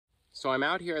So I'm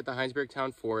out here at the Hinesburg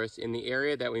Town Forest in the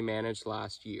area that we managed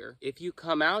last year. If you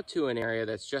come out to an area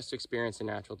that's just experienced a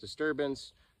natural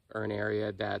disturbance or an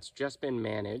area that's just been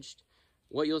managed,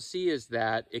 what you'll see is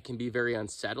that it can be very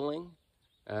unsettling.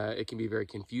 It can be very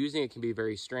confusing. It can be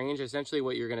very strange. Essentially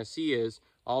what you're going to see is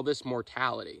all this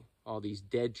mortality, all these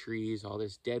dead trees, all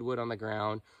this dead wood on the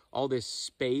ground, all this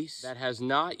space that has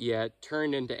not yet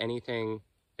turned into anything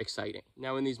exciting.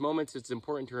 Now in these moments, it's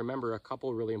important to remember a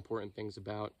couple really important things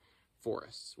about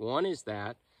forests. One is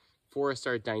that forests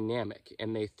are dynamic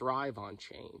and they thrive on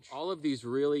change. All of these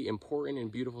really important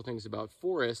and beautiful things about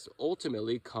forests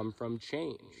ultimately come from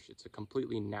change. It's a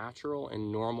completely natural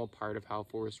and normal part of how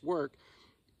forests work.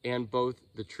 And both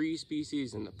the tree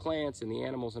species and the plants and the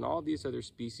animals and all these other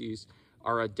species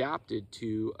are adapted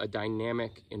to a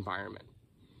dynamic environment.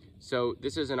 So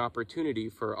this is an opportunity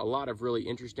for a lot of really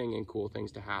interesting and cool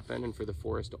things to happen and for the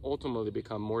forest to ultimately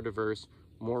become more diverse,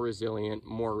 more resilient,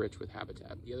 more rich with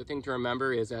habitat. The other thing to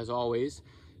remember is, as always,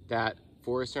 that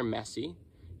forests are messy.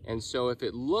 And so if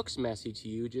it looks messy to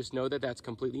you, just know that that's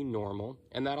completely normal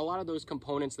and that a lot of those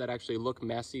components that actually look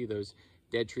messy, those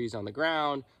dead trees on the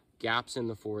ground, gaps in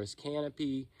the forest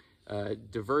canopy,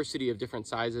 diversity of different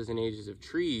sizes and ages of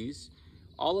trees,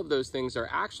 all of those things are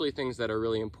actually things that are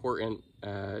really important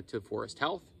to forest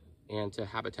health and to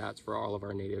habitats for all of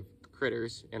our native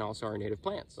critters and also our native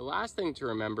plants. The last thing to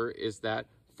remember is that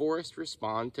forests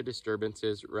respond to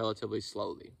disturbances relatively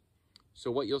slowly.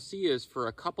 So what you'll see is for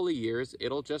a couple of years,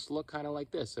 it'll just look kind of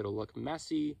like this. It'll look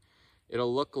messy.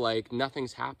 It'll look like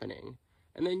nothing's happening.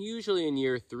 And then usually in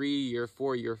year 3, year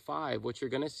 4, year 5, what you're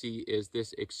going to see is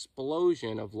this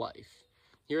explosion of life.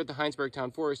 Here at the Hinesburg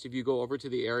Town Forest, if you go over to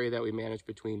the area that we managed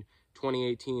between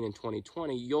 2018 and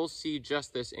 2020, you'll see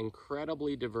just this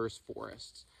incredibly diverse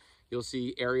forests. You'll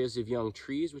see areas of young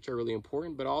trees, which are really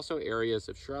important, but also areas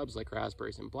of shrubs like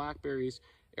raspberries and blackberries,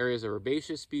 areas of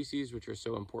herbaceous species, which are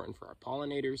so important for our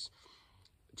pollinators.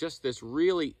 Just this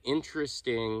really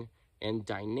interesting and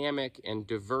dynamic and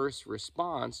diverse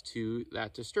response to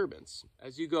that disturbance.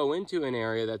 As you go into an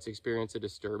area that's experienced a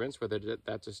disturbance, whether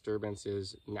that disturbance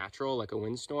is natural, like a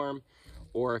windstorm,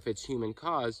 or if it's human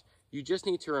caused, you just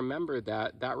need to remember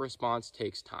that that response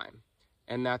takes time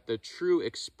and that the true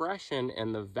expression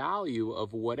and the value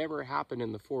of whatever happened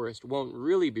in the forest won't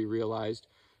really be realized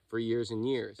for years and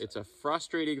years. It's a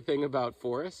frustrating thing about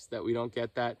forests that we don't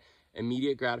get that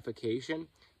immediate gratification.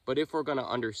 But if we're going to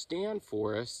understand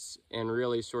forests and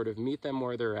really sort of meet them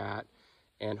where they're at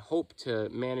and hope to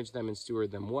manage them and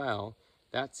steward them well,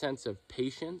 that sense of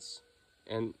patience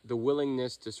and the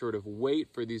willingness to sort of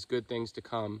wait for these good things to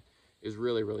come is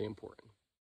really, really important.